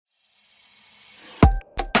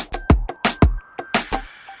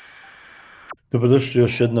Dobrodošli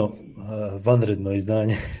još jedno vanredno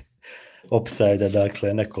izdanje Opsajda,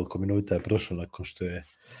 dakle nekoliko minuta je prošlo nakon što je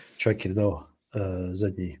Čakir dao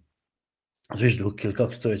zadnji zvižduk ili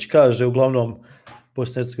kako se to već kaže. Uglavnom,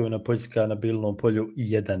 Bosna i Hercegovina, Poljska na Bilnom polju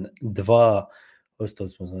 1-2, ostali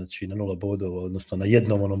smo znači na 0 bodova, odnosno na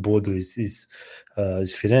jednom onom bodu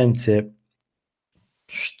iz Firence.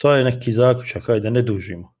 Što je neki zaključak, ajde da ne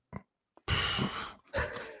dužimo?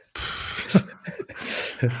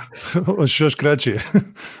 Još kraće,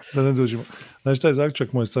 da ne dužimo. Znači, taj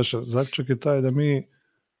zaključak moj, Saša, zaključak je taj da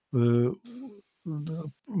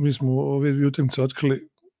mi smo ove dvije utakmice otkrili,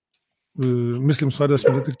 mislim stvari da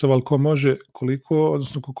smo detektovali ko može, koliko,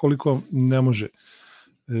 odnosno koliko ne može.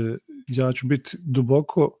 Ja ću biti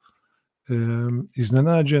duboko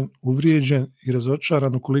iznenađen, uvrijeđen i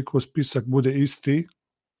razočaran ukoliko spisak bude isti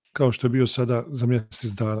kao što je bio sada za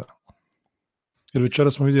mjesec dana. Jer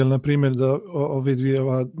večera smo vidjeli, na primjer, da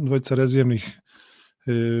ova dvojica rezervnih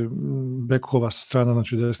bekova sa strana,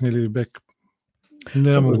 znači desni ili bek,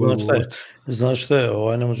 ne mogu. Znaš šta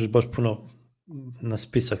je, ne možeš baš puno na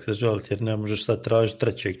spisak se žaliti, jer ne možeš sad tražiti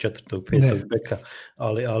trećeg, četvrtog, petog beka,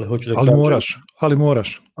 ali hoću da kažem... Ali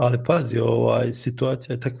moraš. Ali pazi,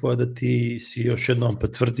 situacija je takva da ti si još jednom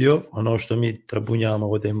potvrdio ono što mi trabunjamo,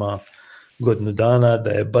 ovdje ima godinu dana, da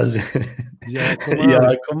je bazen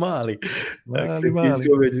jako mali. Dakle, ti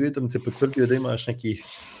si ove dvije utakmice potvrdio da imaš nekih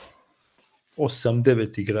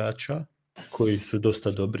 8-9 igrača koji su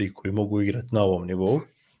dosta dobri, koji mogu igrati na ovom nivou,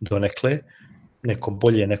 donekle, neko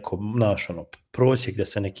bolje, neko naš prosjek da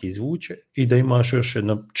se neki izvuče i da imaš još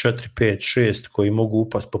jedno 4, 5, 6 koji mogu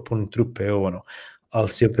upast popuniti rupe, ali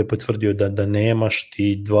si opet potvrdio da nemaš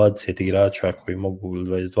ti 20 igrača koji mogu, ili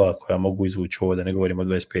 22 koja mogu izvući ovo, da ne govorimo o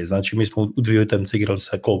 25. Znači mi smo u dvije utakmice igrali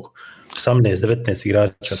sa koliko? 18-19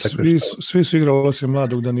 igrača. Svi su igrali osim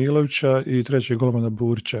mladog Danilovića i trećeg golmana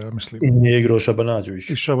Burića, ja mislim. I nije igrao Šabanađević.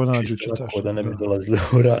 I Šabanađevića, tako da ne bi dolazili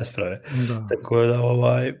u rasprave. Da. Tako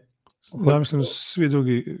da ja mislim svi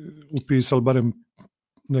drugi upisali barem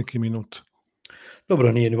neki minut.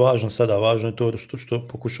 Dobro, nije ni važno sada, važno je to što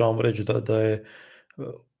pokušavamo reći da je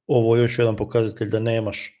ovo još jedan pokazatelj da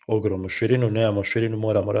nemaš ogromnu širinu, nemamo širinu,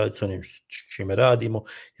 moramo raditi s onim čime radimo.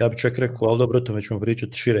 Ja bih čak rekao, ali dobro, o tome ćemo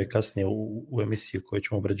pričati šire kasnije u emisiji koju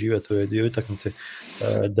ćemo obrađivati ove dvije utakmice,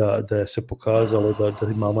 da je se pokazalo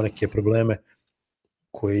da imamo neke probleme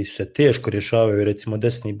koji se teško rješavaju, recimo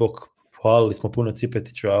desni bok, hvalili smo puno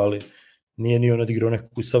Cipetića, ali nije ni on odigrao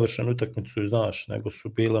neku savršenu utakmicu, znaš, nego su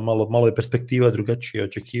bile malo je perspektiva drugačija,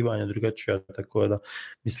 očekivanja drugačija, tako da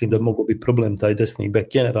mislim da mogu biti problem taj desni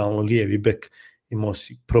bek, generalno lijevi bek, imao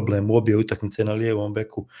si problem u obje utakmice na lijevom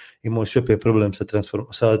beku, imao si opet problem sa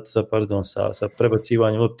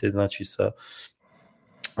prebacivanjem lopte, znači sa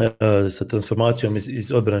transformacijom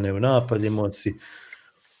iz odbrane u napad, imao si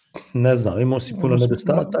puno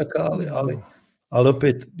nedostataka, ali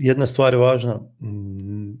opet jedna stvar je važna,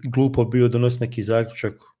 glupo bio donositi neki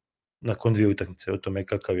zaključak nakon dvije utakmice o tome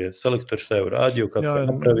kakav je selektor, šta je uradio, kako je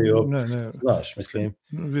napravio, znaš, mislim.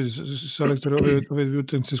 Selektor ove dvije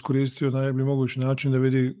utakmice iskoristio na najbolji mogući način da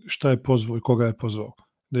vidi šta je pozvao i koga je pozvao,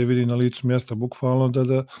 da je vidi na licu mjesta bukvalno,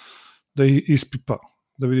 da ih ispipa,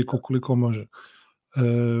 da vidi koliko može.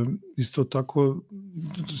 Isto tako,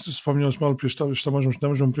 spominjali smo malo prije šta možemo, što ne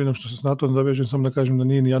možemo prije nego što se na to nadovežem, samo da kažem da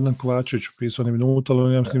nije ni Adnan Kovačević upisao ni minuta, ali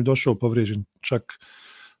on je s njim došao povrijeđen čak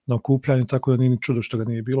na okupljanje, tako da nije ni čudo što ga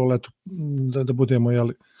nije bilo, ali eto, da budemo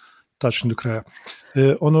tačni do kraja.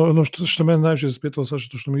 Ono što mene najviše zaspjetalo,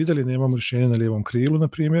 Saša, što mi vidjeli, nemamo rješenje na lijevom krilu, na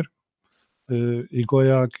primjer, i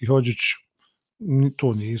Gojak i Hodžić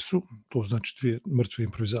to nisu, to znači dvije mrtve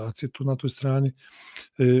improvizacije tu na toj strani.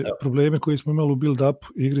 Probleme koje smo imali u build-up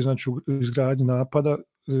igri, znači u izgradnji napada,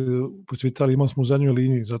 protiv Italije imali smo u zadnjoj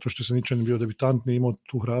liniji, zato što se Ničan bio debitant, nije imao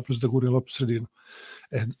tu hrabrost da gurne loptu sredinu.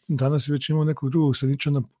 Danas je već imao nekog drugog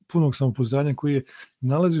Ničana punog samopouzdanja koji je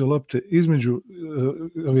nalazio lopte između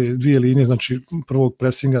ove dvije linije, znači prvog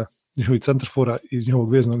presinga, njihovih centarfora i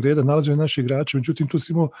njihovog veznog reda, nalazio je naši igrače, međutim tu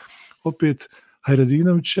si imao opet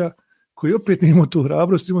Hajradinovića, koji opet nije imao tu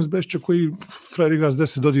hrabrost, imao Zbešća koji frajer igra s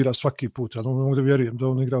 10 dodira svaki put, ali mogu da vjerujem da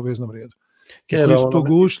on igra u veznom redu. Koji su to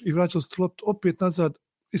gušli i vraćali se loptu opet nazad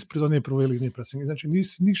ispred one prve linije presinga. Znači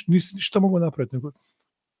nisi ništa mogu napraviti, nego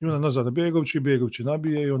i onda nazad na Begović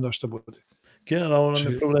nabije i onda šta bude. Generalno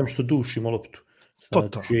nam je problem što dušimo loptu.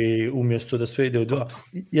 Znači, umjesto da sve ide u dva.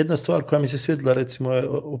 Jedna stvar koja mi se svidjela, recimo, je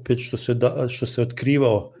opet što se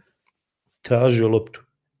otkrivao, tražio loptu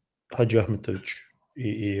Hadži Ahmetović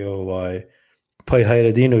pa i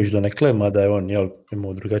Hajredinović donekle, mada je on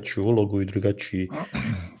imao drugačiju ulogu i drugačiji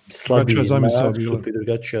slabiji nastup i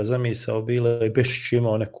drugačija zamisao bila i Bešić je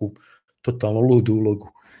imao neku totalno ludu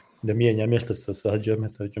ulogu da mijenja mjesta sa Hadži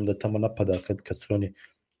Ahmetovićem, da tamo napada kad su oni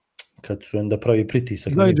da pravi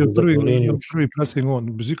pritisak da na ide njegovu zadnju liniju. prvi pressing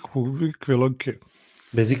on, bez ikakve logike.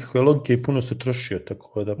 Bez ikakve logike i puno se trošio,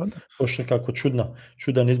 tako da baš nekako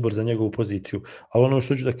čudan izbor za njegovu poziciju. Ali ono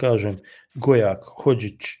što ću da kažem, Gojak,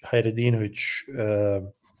 Hodžić, Hajredinović,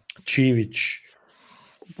 Čivić,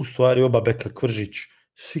 u stvari oba beka, Kvržić,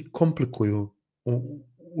 svi komplikuju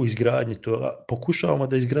u izgradnji to. Pokušavamo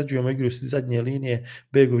da izgrađujemo igru s zadnje linije,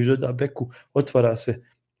 Begović doda beku, otvara se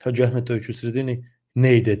Hadži Ahmetović u sredini,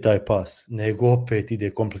 ne ide taj pas, nego opet ide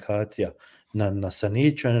komplikacija na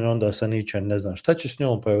Sanićan, onda Sanićan ne znam šta će s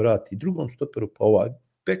njom, pa je vrati drugom stoperu,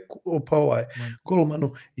 pa ovaj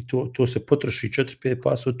golmanu, i to se potroši 4-5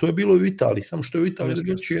 pasova. To je bilo u Italiji, samo što je u Italiji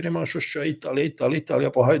drugačije, jer imaš ošća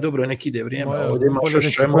Italija, pa hajde dobro, nek ide vrijeme, ovdje imaš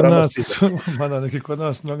ošća, moramo stizati. Mada neki kod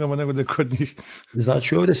nas nogama nego da kod njih.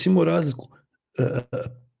 Znači ovdje si imao razliku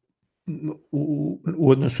u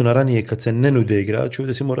odnosu na ranije kad se ne nude igrači,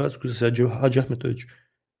 ovdje si imao razliku da se Hadži Ahmetović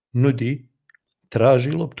nudi,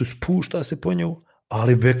 traži loptu, spušta se po njemu,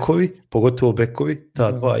 ali bekovi, pogotovo bekovi,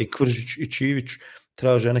 ta dva, i Kvržić i Čivić,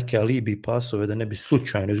 traže neke alibi pasove da ne bi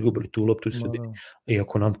slučajno izgubili tu loptu u sredini.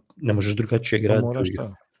 Iako nam ne možeš drugačije graditi.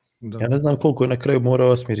 Ja ne znam koliko je na kraju morao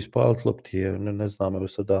Osmir ispaliti lopti, ne znam, evo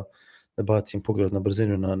sad da bacim pogled na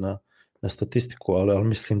brzinu na statistiku, ali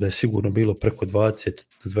mislim da je sigurno bilo preko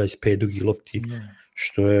 20-25 dugi lopti,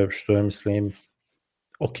 što je, mislim,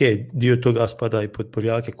 ok, dio toga spada i pod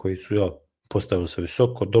Poljake koji su, postavili se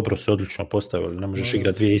visoko, dobro se odlično postavili, ne možeš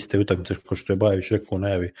igrati dvije iste utakmice, kao što je Bajević rekao u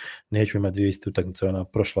najavi, neću imati dvije iste utakmice, ona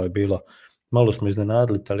prošla je bila, malo smo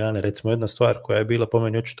iznenadili Italijane, recimo jedna stvar koja je bila po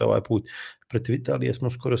meni očito ovaj put, protiv Italije smo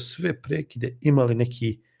skoro sve prekide imali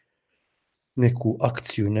neku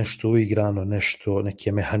akciju, nešto uigrano,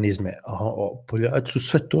 neke mehanizme, a Poljaci su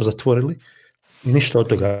sve to zatvorili, ništa od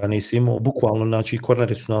toga nisi imao, bukvalno, znači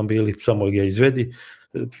korneri su nam bili, samo ga izvedi,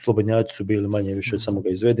 slobodnjaci su bili manje više samo ga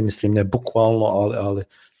izvedi, mislim ne bukvalno,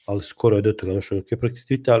 ali skoro je do toga došlo. Dok je protiv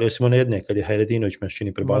Italije, osim one jedne, kad je Hajredinović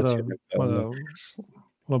mašini prebacio.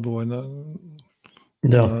 Lobovoj na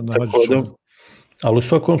tako da, ali u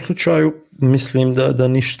svakom slučaju mislim da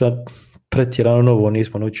ništa pretjerano novo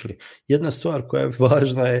nismo naučili. Jedna stvar koja je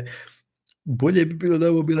važna je, bolje bi bilo da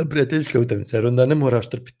ovo bila prijateljska utakmica, jer onda ne moraš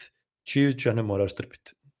trpiti. Čivića ne moraš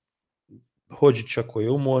trpiti. Hodžića koji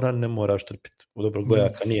je umoran ne moraš trpiti. U dobrog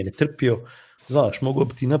Gojaka nije ni trpio. Znaš, mogao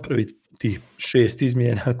bi ti napraviti tih 6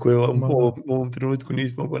 izmjena koje u ovom trenutku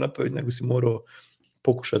nisi mogao napraviti, nego si morao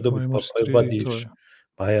pokušati dobiti, pa vadiš.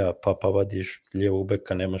 Pa vadiš lijevog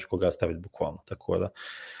beka, nemaš koga staviti bukvalno. Tako da,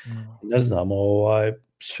 ne znam,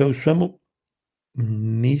 sve u svemu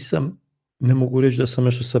ne mogu reći da sam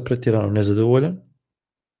nešto sad pretjerano nezadovoljan,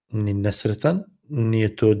 ni nesretan,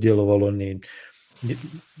 nije to djelovalo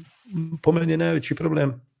po meni je najveći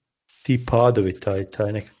problem ti padovi,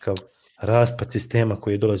 taj nekakav raspad sistema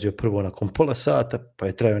koji je dolazio prvo nakon pola sata, pa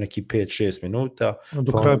je trajao neki 5-6 minuta.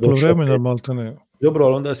 Do kraja polovremena maltene. Dobro,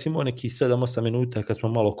 ali onda si imao neki 7-8 minuta kad smo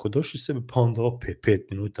malo došli sebi, pa onda opet 5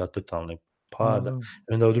 minuta totalne pada.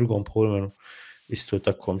 I onda u drugom polovremenu isto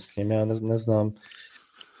tako, mislim, ja ne znam.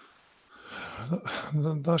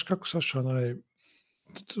 Znaš kako, Saša,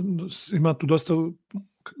 ima tu dosta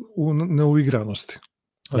neuigranosti.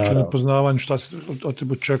 Znači, nepoznavanju šta se od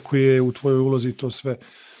tebe očekuje u tvojoj ulozi i to sve.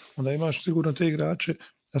 Onda imaš sigurno te igrače.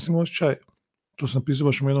 Ja sam imao osjećaj, to sam napisao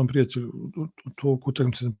baš u jednom prijatelju, u tog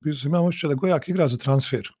utakmice napisao, imam osjećaj da Gojak igra za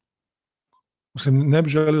transfer. Mislim, ne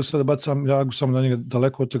bih želio sada da bacam ljagu samo na njega,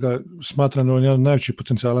 daleko od toga, smatram da on je jedan od najvećih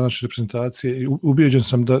potencijala naše reprezentacije i ubijeđen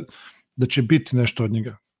sam da će biti nešto od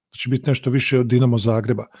njega, da će biti nešto više od Dinamo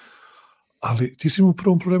Zagreba. Ali ti si u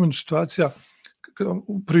prvom problemu situacija,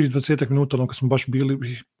 u prvih 20 minuta, kad smo baš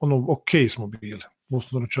bili, ok smo bili,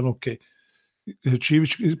 uslovno rečeno ok.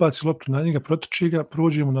 Čivić izbaci loptu na njega, protiči ga,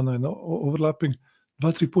 prođemo na overlapping,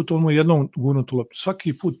 2-3 puta on mu jednom gurnutu loptu.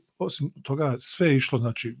 Svaki put, osim toga, sve je išlo,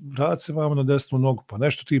 znači, vrat se vamo na desnu nogu, pa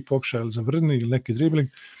nešto ti pokušaj ili zavrni ili neki dribling.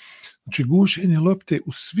 Znači, gušenje lopte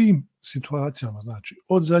u svim situacijama, znači,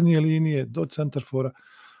 od zadnje linije do centarfora,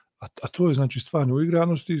 a to je, znači, stvarno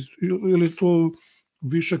uigranosti ili to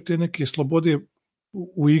višak te neke slobode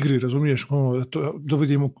u igri, razumiješ, da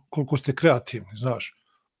vidimo koliko ste kreativni, znaš.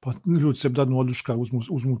 Pa ljudi se dadnu oduška,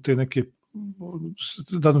 uzmu te neke,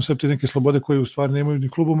 dadnu se te neke slobode koje u stvari nemaju ni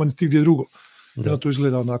kluboma, ni ti gdje drugo. Da to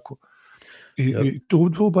izgleda onako. I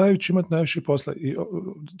tu Bajević imati najviše posla. I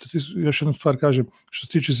da ti još jednu stvar kažem, što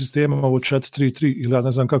se tiče sistema, ovo 4-3-3, ili ja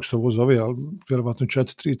ne znam kako se ovo zove, ali vjerovatno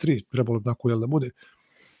 4-3-3, trebalo bi tako da bude.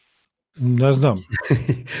 Ne znam.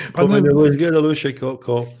 Po meni ovo izgledalo više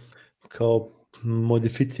kao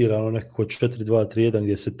modificirano nekako 4-2-3-1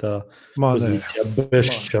 gdje se ta pozicija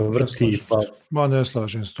Bešića vrti. Ne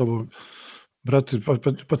slažem s tobom. Brate,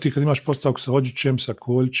 pa ti kad imaš postavku sa Hodžićem, sa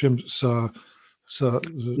Koljićem, sa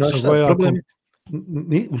Gojakom...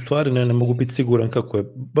 U stvari ne mogu biti siguran kako je.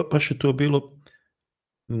 Baš je to bilo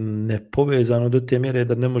nepovezano do te mjere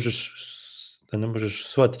da ne možeš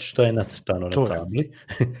shvatiti šta je nacrtano na tabli.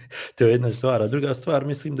 To je jedna stvar. A druga stvar,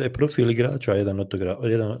 mislim da je profil igrača jedan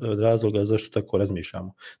od razloga zašto tako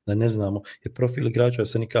razmišljamo. Da ne znamo, jer profil igrača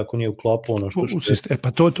se nikako nije uklapao ono što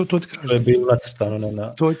je bilo nacrtano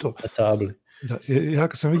na tabli. Da, ja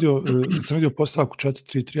kad sam vidio postavku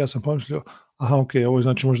 4-3-3, ja sam pomislio, ok, ovo je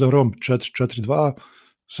znači možda romb 4-4-2,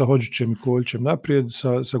 sa Hodžićem i Koljićem naprijed,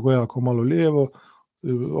 sa Gojakom malo lijevo,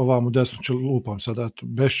 ovamo desno će lupam sada,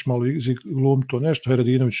 Bešić malo glum to nešto,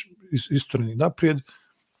 Heradinović istoreni naprijed,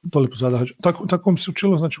 dole pozada. Tako mi se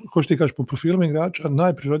učilo, znači, ko što ti kažeš, po profilima igrača,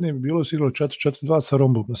 najprirodnije bi bilo sigurno 4-4-2 sa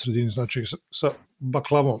rombom na sredini, znači sa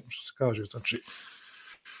baklavom, što se kaže, znači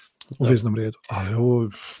u veznom redu. Ali ovo,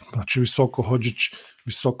 znači, visoko Hodžić,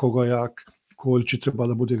 visoko Gojak, Koljić treba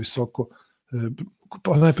da bude visoko.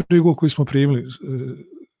 Pa najprvi gol koji smo primili,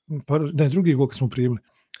 drugi gol koji smo primili,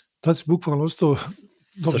 tad si bukvalno ostao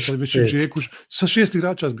sa 6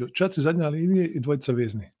 igrača, 4 zadnja linije i 2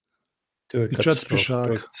 vezni. I 4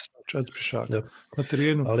 pišaka. Na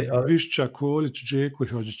terenu Višća, Koljić, Džeko i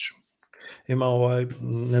Hodžić. Ima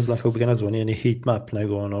ne znam kako bi ga nazvao, nije ni heat map,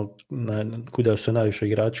 nego kuda su se najviše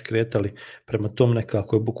igrači kretali. Prema tom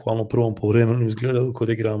nekako je bukvalno u prvom poluvremenu izgledalo kod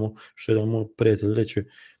igramo, što jedan moj prijatelj reče,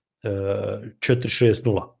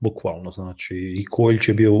 4-6-0, bukvalno, znači i Koljić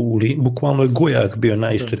je bio bukvalno je Gojak bio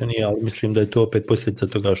najistoreniji, ali mislim da je to opet posljedica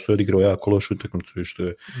toga što je odigrao jako lošu utakmicu i što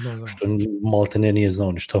malte nije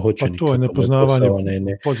znao ni šta hoće. Pa to je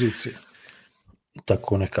nepoznavanje pozicije.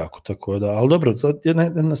 Tako nekako, tako da, ali dobro,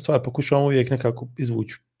 jedna stvar, pokušavam uvijek nekako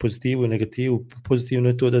izvući pozitivu i negativu. Pozitivno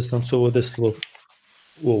je to da se nam se ovo desilo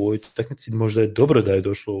u ovoj utakmici, možda je dobro da je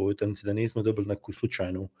došlo u ovoj utakmici, da nismo dobili neku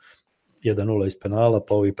slučajnu 1-0 iz penala,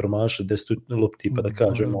 pa ovi promašali 10 lopti, pa da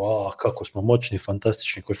kažemo, kako smo moćni,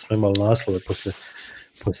 fantastični, ko što smo imali naslove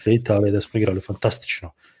posle Italije, da smo igrali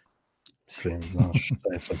fantastično. Mislim, znaš,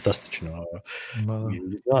 da je fantastično.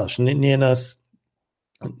 Znaš, nije nas,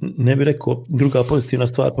 ne bih rekao, druga pozitivna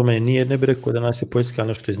stvar po meni, ne bih rekao da nas je Poljska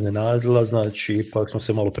nešto iznenadila, znači, ipak smo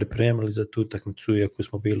se malo pripremili za tu utakmicu, iako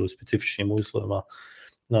smo bili u specifičnim uslovima.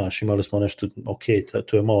 Znaš, imali smo nešto,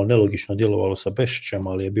 to je malo nelogično djelovalo sa Bešićem,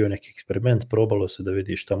 ali je bio neki eksperiment, probalo se da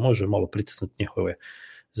vidi šta može, malo pritisnuti njihove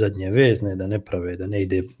zadnje vezne, da ne prave, da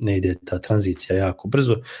ne ide ta tranzicija jako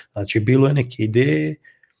brzo. Znači, bilo je neke ideje,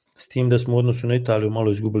 s tim da smo u odnosu na Italiju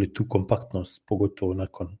malo izgubili tu kompaktnost, pogotovo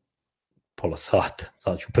nakon pola sata.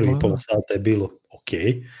 Znači, u prvi pola sata je bilo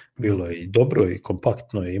bilo je i dobro i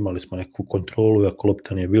kompaktno, imali smo neku kontrolu, iako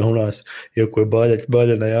lopta nije bilo u nas, iako je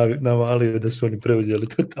Balja navalio da su oni preuzeli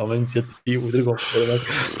totalnu inicijativu u drugom polu,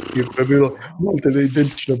 iako je bilo malo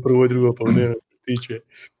identično prvo i drugo polu tiče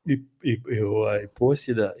i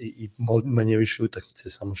posjeda i manje više utakmice,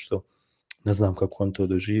 samo što ne znam kako on to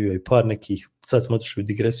doživio i par nekih, sad smo otišli u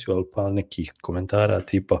digresiju, ali par nekih komentara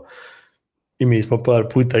tipa i mi smo par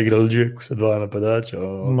puta igrali Džeku sa 2 napadača.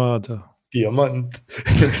 Da. Dijamant.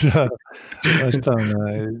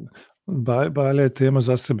 Balja je tema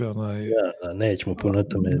za sebe. Nećemo puno o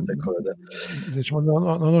tome.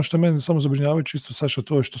 Ono što meni samo zabrinjavaju čisto, Saša,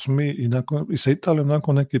 to je što smo mi i sa Italijom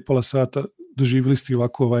nakon nekih pola sata doživjeli ste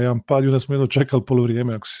ovako jedan pad i onda smo jedno čekali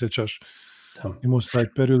polovrijeme, ako se sjećaš. Imao se taj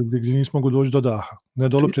period gdje nismo mogli doći do daha. Ne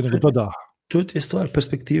do lopte, nego do daha. To je stvar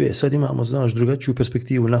perspektive. Sad imamo, znaš, drugačiju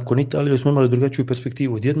perspektivu. Nakon Italije smo imali drugačiju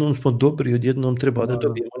perspektivu. Odjednom smo dobri, odjednom treba da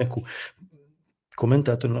dobijemo neku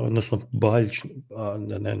komentator, odnosno Baljić,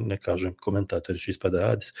 ne kažem komentator, će ispada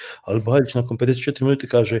Adis, ali Baljić nakon 54 minuta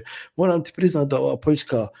kaže, moram ti priznati da ova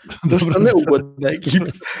Poljska dosta neugodna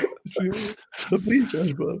ekipa. Što pričaš,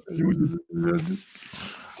 ljudi?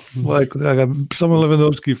 Majko draga, samo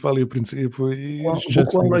Lewandowski fali u principu.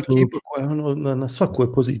 Bukvalno ekipa koja je na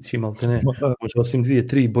svakoj poziciji, malte ne, možda osim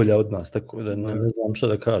 2-3 bolja od nas, tako da ne znam šta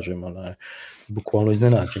da kažem, bukvalno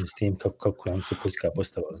iznenađen s tim kako nam se Poljska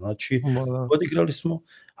postavila. Znači, odigrali smo,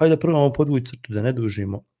 hajde da probamo podvući crtu, da ne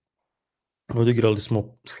dužimo, odigrali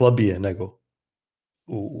smo slabije nego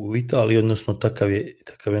u Italiji, odnosno takav je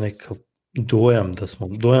nekakav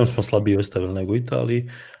dojam smo slabije ostavili nego u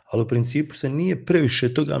Italiji, ali u principu se nije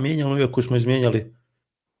previše toga mijenjalo, iako smo izmijenjali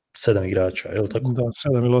 7 igrača, je li tako? Da,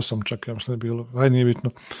 7 ili 8 čak, ja mislim da je bilo. Ajde, nije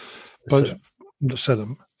bitno.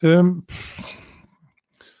 7.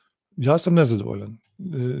 Ja sam nezadovoljan.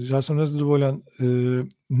 Ja sam nezadovoljan,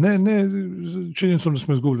 ne činjenicom da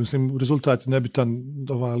smo izgubili, mislim, rezultat je nebitan,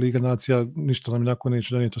 ova Liga nacija ništa nam nakon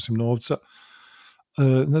neće donijeti osim novca.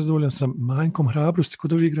 Nezadovoljan sam manjkom hrabrosti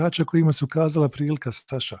kod ovih igrača kojima se ukazala prilika.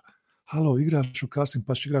 Saša, halo, igraš u kasnim,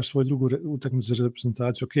 pa igraš svoju drugu utakmicu za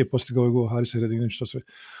reprezentaciju, ok, postigao je gol Harisa i Redinglić, to sve.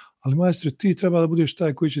 Ali majstre, ti treba da budeš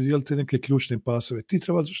taj koji će dijeliti neke ključne pasove, ti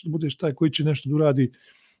treba da budeš taj koji će nešto da uradi,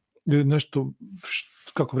 nešto,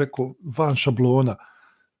 kako bi rekao, van šablona.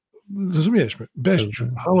 Razumiješ me? Bešću,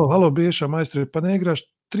 halo Beša, majstre, pa ne igraš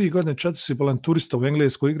 3 godine, 4 si balanturista u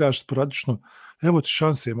Engleskoj, igraš sporadično, evo ti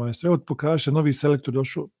šanse, majstre, evo ti pokaži se, novi selektor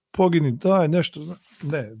došao, pogini, daj nešto,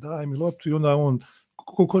 ne, daj mi loptu i onda on,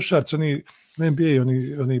 košarci, oni NBA,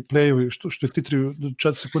 oni playovi, što titriju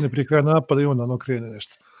 4 sekunde prije kraja napada i onda ono krene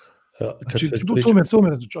nešto. Znači,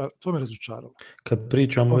 to me razočaralo. Kad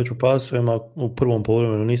pričamo već u pasovima, u prvom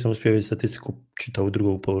poluvremenu nisam uspio vidjeti statistiku čitavu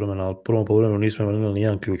drugog poluvremena, ali u prvom poluvremenu nismo imali ni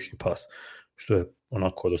jedan ključni pas, što je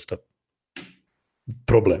onako dosta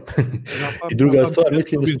problem. I druga stvar,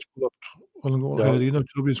 mislim da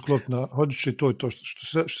Rubinsku loptu na Hodžića i to je to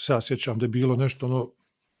što se ja sjećam da je bilo nešto ono.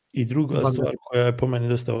 I druga stvar koja je po meni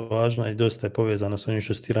dosta važna i dosta je povezana s onim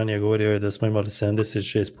što si ti ranije govorio je da smo imali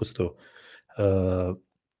 76%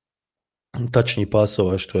 tačnih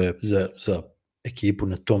pasova, što je za ekipu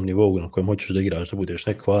na tom nivou na kojem hoćeš da igraš, da budeš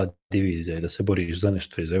neka divizija i da se boriš za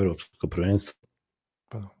nešto iz evropskog prvenstva.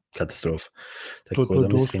 Katastrofa. Tako to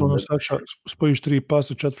doslovno spojiš 3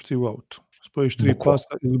 pasa, 4. u autu. Spojiš 3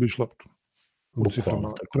 pasa i gubiš loptu.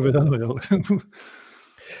 Bukvalno. Prevedano, jel?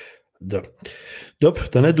 Da. Dobro,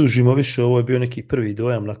 da ne dužimo više, ovo je bio neki prvi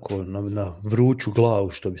dojam na vruću glavu,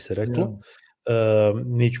 što bi se reklo.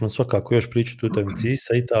 Mi ćemo svakako još pričati o utakmici i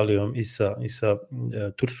sa Italijom i sa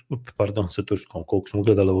Turskom, koliko smo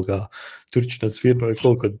gledali ovoga Turčina svirno je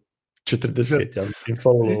koliko 40, ja mislim,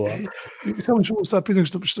 faulova. Samo ćemo sad pitati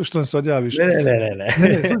što nas odjaviš. Ne.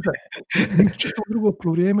 Mi ćemo drugo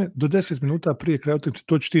provrijeme, do 10 minuta prije kraja utakmice,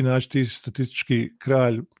 to ćeš ti naći, ti statistički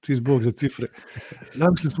kralj, ti zbog za cifre.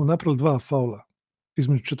 Mislim smo napravili 2 faula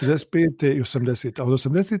između 45. i 80. A od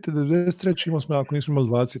 80. do 93. imali smo, ako nismo imali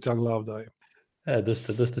 20, ja glav dajem.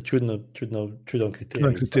 Dosta čudan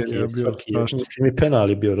kriterij. Mislim, i penal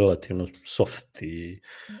je bio relativno soft i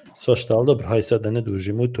svašta, ali dobro, hajde sad da ne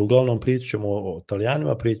dužimo to. Uglavnom pričat ćemo o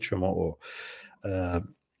Italijanima, pričat ćemo o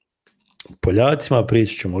Poljacima,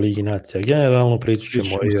 pričat ćemo o Ligi nacija generalno, pričat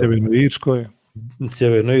ćemo o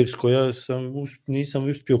Sjevernoj Irskoj. Ja nisam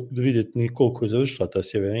uspio vidjeti ni koliko je završila ta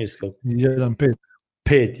Sjeverna Irska. 1-5.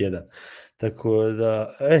 5-1. Tako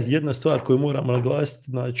da, jedna stvar koju moramo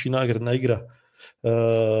naglasiti, znači nagradna igra,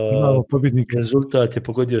 rezultat je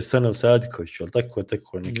pogodio Sanel Sadiković, ali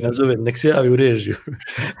tako, nek se javi u režiju.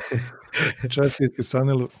 Čestitke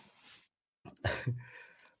Sanelu.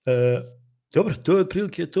 Dobro, to je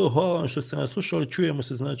otprilike to. Hvala vam što ste nas slušali, čujemo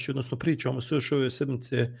se, znači, odnosno pričamo se još ove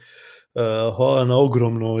sedmice. Hvala na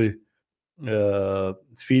ogromnoj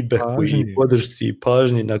feedbacku i podršci i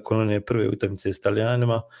pažnji nakon one prve utakmice s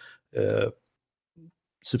Italijanima.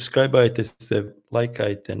 Subscribe-ajte se,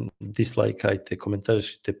 lajkajte, dislajkajte,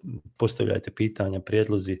 komentarišite, postavljajte pitanja,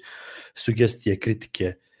 prijedlozi, sugestije,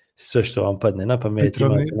 kritike, sve što vam padne na pamet.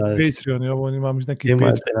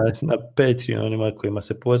 Imate nas na Patreonima kojima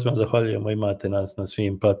se posebno zahvaljujemo, imate nas na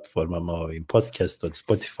svim platformama, ovim podcast od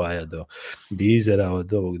Spotify-a do Deezera,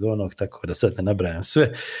 od ovog do onog, tako da sad ne nabrajam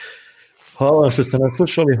sve. Hvala vam što ste nas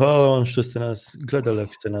slušali, hvala vam što ste nas gledali,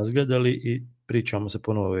 ako ste nas gledali, i pričamo se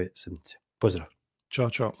ponovo ove sedmice. Pozdrav.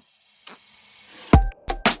 Ćao.